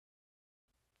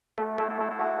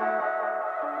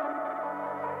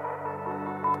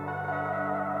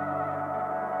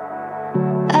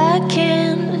I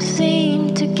can't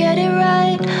seem to get it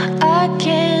right. I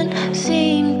can't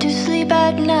seem to sleep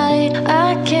at night.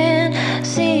 I can't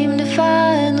seem to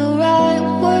find the right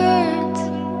words.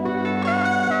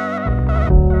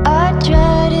 I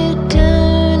try to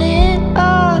turn it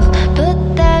off,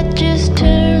 but that just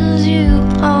turns you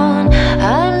on.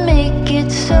 I make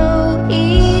it so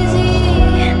easy.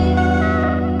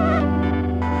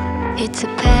 It's a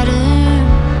pattern,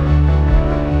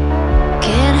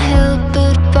 can't help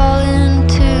but fall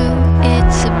into.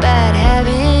 It's a bad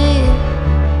habit,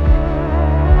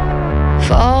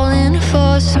 falling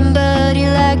for somebody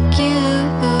like you.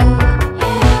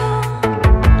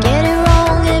 Get it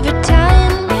wrong every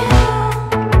time,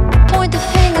 point the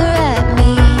finger at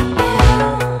me.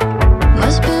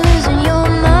 Must be losing your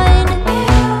mind,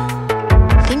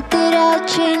 think that I'll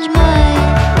change my